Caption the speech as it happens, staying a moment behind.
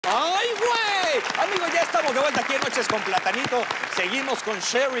estamos de vuelta aquí en Noches con Platanito. Seguimos con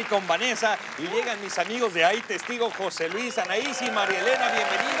Sherry, con Vanessa. Y llegan mis amigos de Ahí Testigo, José Luis, Anaís y María Elena.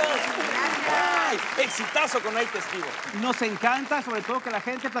 Bienvenidos. Ay, exitazo con Ahí Testigo. Nos encanta, sobre todo, que la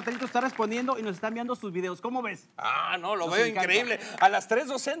gente, Platanito, está respondiendo y nos está enviando sus videos. ¿Cómo ves? Ah, no, lo veo increíble. A las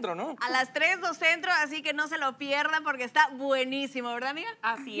 3:02 centro, ¿no? A las 3:02 centro, así que no se lo pierdan porque está buenísimo, ¿verdad, amiga?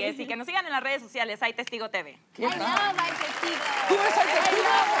 Así es, y que nos sigan en las redes sociales, Ahí Testigo TV. I love Ahí Testigo. ¿Tú ves Ahí Testigo?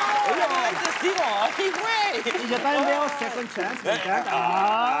 Ella ve Ahí Testigo. ¡Ay, güey! Y yo también veo Second Chance, me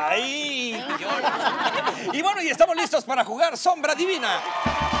encanta. ¡Ay! Y bueno, y estamos listos para jugar Sombra Divina.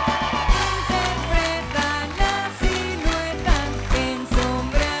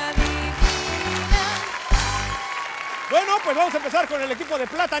 Bueno, pues vamos a empezar con el equipo de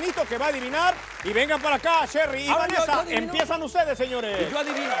Platanito que va a adivinar. Y vengan para acá, Sherry y Vanessa. Empiezan ustedes, señores. Yo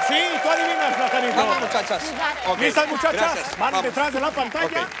adivino. Sí, tú adivinas, Platanito. Vamos, muchachas. Okay. ¿Listas, muchachas? Gracias. Van Vamos. detrás de la pantalla.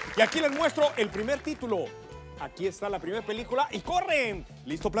 Okay. Y aquí les muestro el primer título. Aquí está la primera película y corren.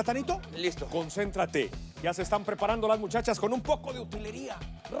 ¿Listo, Platanito? Listo. Concéntrate. Ya se están preparando las muchachas con un poco de utilería.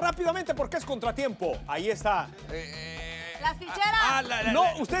 Rápidamente porque es contratiempo. Ahí está. Las ficheras. No,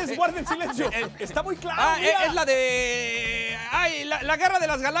 ustedes guarden silencio. Está muy claro. mira. Es la de... ¡Ay! La Guerra de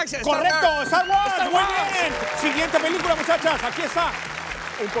las Galaxias. Correcto, Star Wars. Star Muy Wars. bien. Siguiente película, muchachas. Aquí está.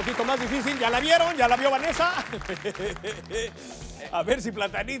 Un poquito más difícil. ¿Ya la vieron? ¿Ya la vio Vanessa? A ver si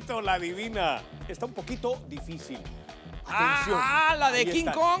Platanito la adivina. Está un poquito difícil. Atención. La de Ahí King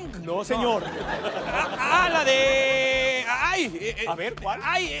está. Kong. No, señor. La de... ¡Ay! A ver, ¿cuál?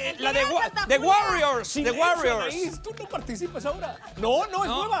 ¡Ay! La de The Warriors. The Silencio, Warriors. Anaís, tú no participas ahora. No, es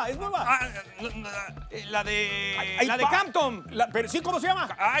nueva, es nueva. La de... Ahí La de va. Campton. Pero sí, ¿cómo se llama?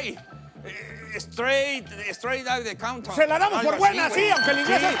 ¡Ay! Straight Out de Countdown. Se la damos Algo por buena, así, sí, güey. aunque el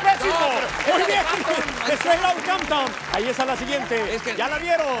inglés Sí. es pésimo. No, pero Muy esa de bien. Countdown. Straight Out Countdown. Ahí está la siguiente. Es que- ¿Ya la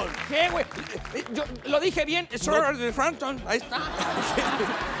vieron? ¿Qué, güey? Yo lo dije bien. Straight Out de Countdown. Ahí está.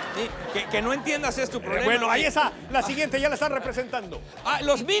 Sí, que no entiendas es tu problema. Bueno, ahí está. La siguiente ya la están representando.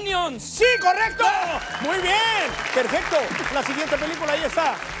 Los Minions. ¡Sí, correcto! Muy bien. Perfecto. La siguiente película, ahí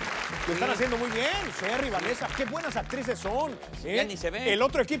está. Lo están haciendo muy bien, Sherry, Vanessa. Qué buenas actrices son. Ya ni se ve. El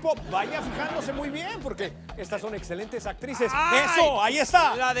otro equipo vaya fijándose muy bien porque estas son excelentes actrices. ¡Ay! Eso, ahí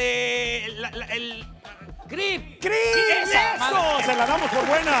está. La de... el... Creep. ¡Cris! Esa, ¡Eso! madre. Se la damos por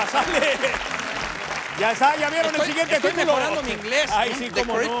buena. Sale. Ya está, ya vieron el siguiente Estoy título. mejorando mi inglés. Ay, sí, The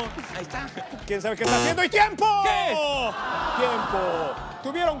cómo Creep. no. Ahí está. ¿Quién sabe qué está haciendo? ¡Y tiempo! ¿Qué? ¡Tiempo!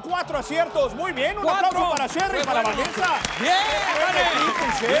 Tuvieron 4 aciertos. Muy bien, un 4. aplauso para Sherry y Muy para bueno. Vanessa. Bien, Buen equipo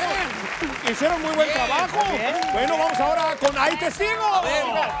hicieron. Hicieron muy buen Bien. trabajo. Bueno, vamos ahora con Ahí Testigo. A ver,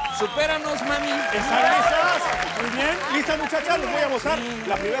 supéranos, mami. ¿Están listas? Muy bien. ¿Listas, muchachas? Les voy a mostrar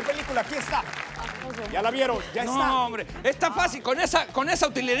la primera película. Aquí está. ¿Ya la vieron? Ya está. No, hombre, está fácil. Con esa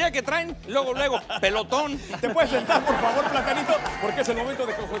utilería que traen, luego, pelotón. ¿Te puedes sentar, por favor, Platanito? Porque es el momento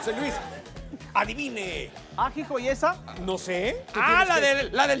de que José Luis adivine. Hijo, ¿y esa? No sé. ¿Qué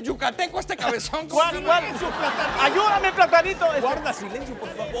tienes La del yucateco, este cabezón. ¿Cuál? Silencio, Platanito. ¡Ayúdame, Platanito! Guarda silencio,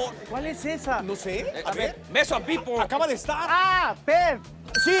 por favor. ¿Cuál es esa? No sé. A ver. Beso a Pipo. Acaba de estar. Pep.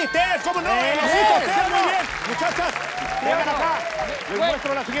 Sí, Ted, ¿cómo no? ¡Eh! Ted, muy bien. Muchachas, vengan acá. Les Güey.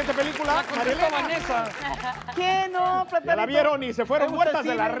 muestro la siguiente película. La contestó Vanessa. ¿Qué no, Platanito? Ya la vieron y se fueron ¿Te gusta muertas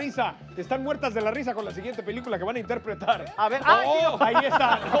el de la cine? risa. Están muertas de la risa con la siguiente película que van a interpretar. A ver, Oh, ahí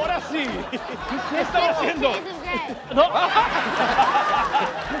está. Ahora sí. ¿Qué están haciendo?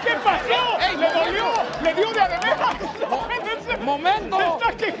 ¿Qué pasó? ¡Ey, ¡Le dolió! ¡Le dio de adeveras! ¡Momento! ¡Se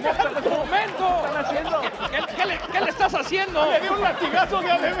está quejando! ¡Momento! ¿qué están haciendo? ¿Qué le estás haciendo? ¡Le dio un latigazo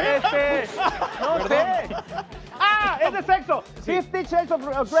de adeveras! No sé. Es de sexo. 50 Shades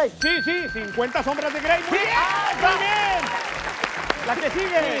of Grey. Sí, 50 sombras de Grey. ¡Muy bien! ¡Muy bien! La que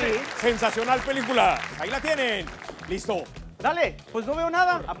sigue. Sensacional película. Ahí la tienen. Listo. Dale, pues no veo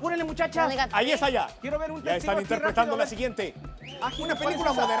nada. Apúrenle, muchachas. Ahí está ya. Quiero ver un Ya testigo están aquí interpretando rápido, la a ver. siguiente. Hijo, Una ¿cuál película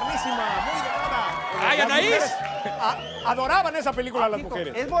es esa? modernísima, muy de moda. ¡Ay, Las Anaís! mujeres adoraban esa película las Hijo,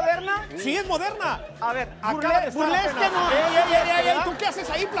 mujeres. ¿es moderna? Sí, es moderna. A ver, Acaba de estar burlesque apenas. no. ¡Ey! ¿verdad? ¿Tú qué haces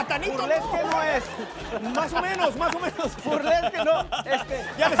ahí, Platanito? Burlesque no es. Más o menos. Burlesque no.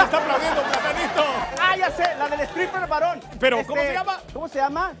 Ya les está aplaudiendo, Platanito. Ya sé, la del stripper varón. Pero, ¿cómo se llama? ¿Cómo se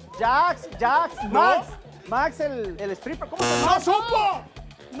llama? Jax, No. Max, el stripper. ¿Cómo se llama? ¡No supo!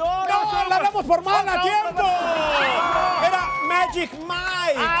 No, ¡No, la damos por mala! No, ¡Tiempo! no. Era Magic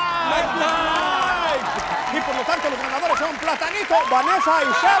Mike. Magic Mike. Y por lo tanto, los ganadores son Platanito, Vanessa y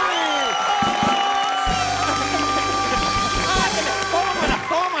Sherry.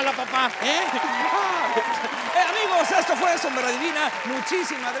 Tómala, papá. Amigos, esto fue Sombra Divina.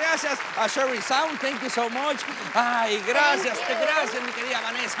 Muchísimas gracias a Sherry Sound. Thank you so much. Ay, gracias, mi querida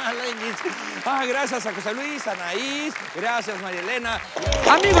Vanessa. Gracias a José Luis, a Anaís. Gracias, María Elena.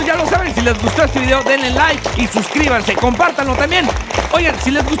 Amigos, ya lo saben, si les gustó este video, denle like y suscríbanse. Compártanlo también. Oigan,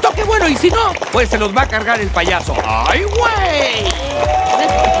 si les gustó, qué bueno. Y si no, pues se los va a cargar el payaso. ¡Ay, güey!